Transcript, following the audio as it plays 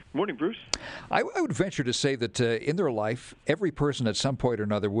Morning, Bruce. I would venture to say that in their life, every person at some point or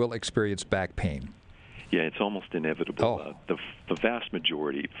another will experience back pain. Yeah, it's almost inevitable. Oh. The vast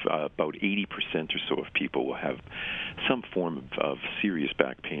majority, about 80% or so of people will have some form of serious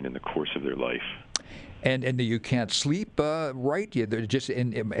back pain in the course of their life. And you can't sleep right. They're just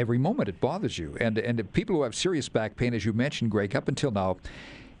in every moment it bothers you. And people who have serious back pain, as you mentioned, Greg, up until now,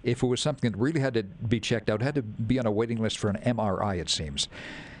 if it was something that really had to be checked out, had to be on a waiting list for an MRI, it seems.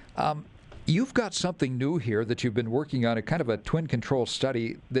 You've got something new here that you've been working on, a kind of a twin control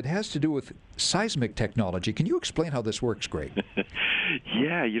study that has to do with seismic technology. Can you explain how this works, Greg?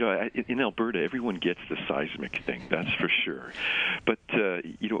 Yeah, in Alberta, everyone gets the seismic thing, that's for sure. But,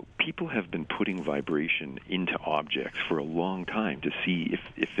 people have been putting vibration into objects for a long time to see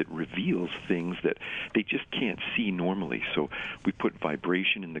if it reveals things that they just can't see normally. So we put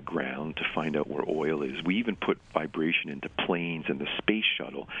vibration in the ground to find out where oil is. We even put vibration into planes and the space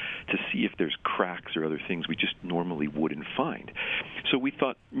shuttle to see if there's cracks or other things we just normally wouldn't find. So we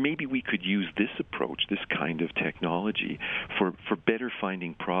thought maybe we could use this approach, this kind of technology, for better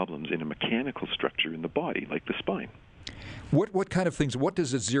finding problems in a mechanical structure in the body, like the spine. What kind of things, what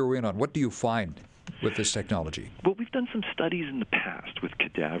does it zero in on? What do you find with this technology? Well, we've done some studies in the past with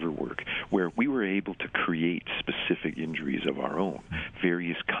cadaver work where we were able to create specific injuries of our own,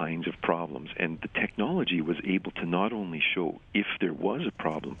 various kinds of problems, and the technology was able to not only show if there was a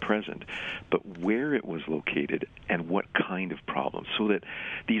problem present, but where it was located and what kind of problem, so that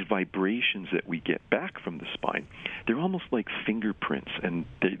these vibrations that we get back from the spine, they're almost like fingerprints, and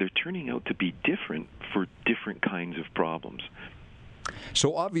they're turning out to be different for different kinds of problems.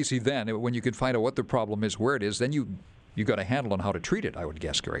 So obviously then, when you can find out what the problem is, where it is, then you got a handle on how to treat it, I would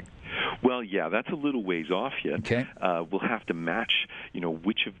guess, Greg. Well, yeah, that's a little ways off yet. Okay. We'll have to match,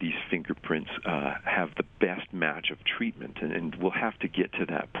 which of these fingerprints have the best match of treatment, and we'll have to get to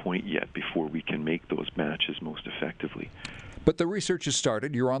that point yet before we can make those matches most effectively. But the research has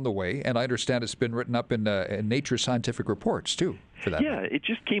started, you're on the way, and I understand it's been written up in Nature Scientific Reports, too, for that. Yeah, it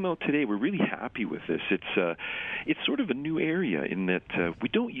just came out today. We're really happy with this. It's sort of a new area in that we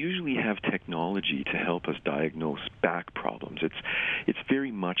don't usually have technology to help us diagnose back problems. It's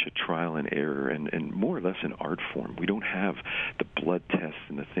very much a trial and error and more or less an art form. We don't have the blood tests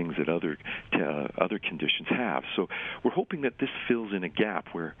and the things that other conditions have. So we're hoping that this fills in a gap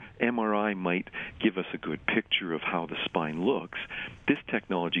where MRI might give us a good picture of how the spine looks. This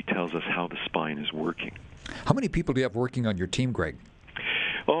technology tells us how the spine is working. How many people do you have working on your team, Greg?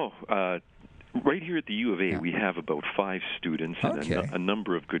 Right here at the U of A, we have about 5 students and Okay. a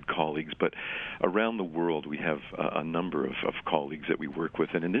number of good colleagues, but around the world we have a number of colleagues that we work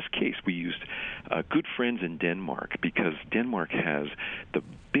with. And in this case, we used good friends in Denmark because Denmark has the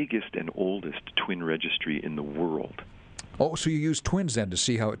biggest and oldest twin registry in the world. Oh, so you used twins then to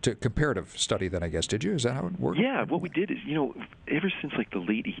see comparative study then, I guess, did you? Is that how it worked? Yeah, what we did is, ever since like the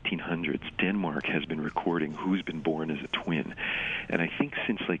late 1800s, Denmark has been recording who's been born as a twin. And I think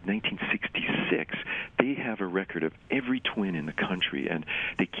since like 1966, they have a record of every twin in the country, and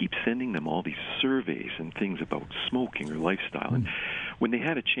they keep sending them all these surveys and things about smoking or lifestyle. And when they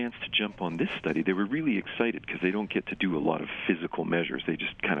had a chance to jump on this study, they were really excited because they don't get to do a lot of physical measures. They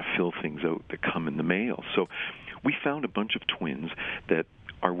just kind of fill things out that come in the mail. So we found a bunch of twins that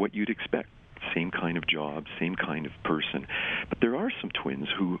are what you'd expect, same kind of job, same kind of person. But there are some twins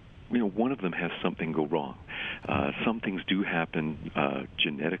who, one of them has something go wrong. Some things do happen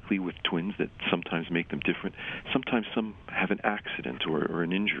genetically with twins that sometimes make them different. Sometimes some have an accident or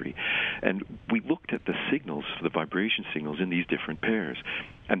an injury. And we looked at the signals, the vibration signals in these different pairs.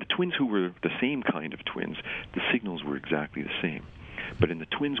 And the twins who were the same kind of twins, the signals were exactly the same. But in the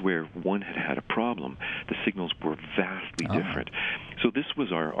twins where one had a problem, the signals were vastly different. So this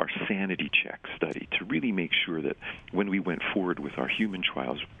was our sanity check study to really make sure that when we went forward with our human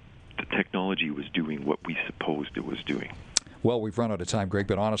trials, the technology was doing what we supposed it was doing. Well, we've run out of time, Greg,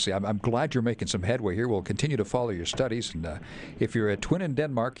 but honestly, I'm glad you're making some headway here. We'll continue to follow your studies, and if you're a twin in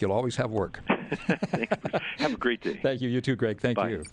Denmark, you'll always have work. Thanks, Bruce. Have a great day. Thank you. You too, Greg. Thank Bye. you.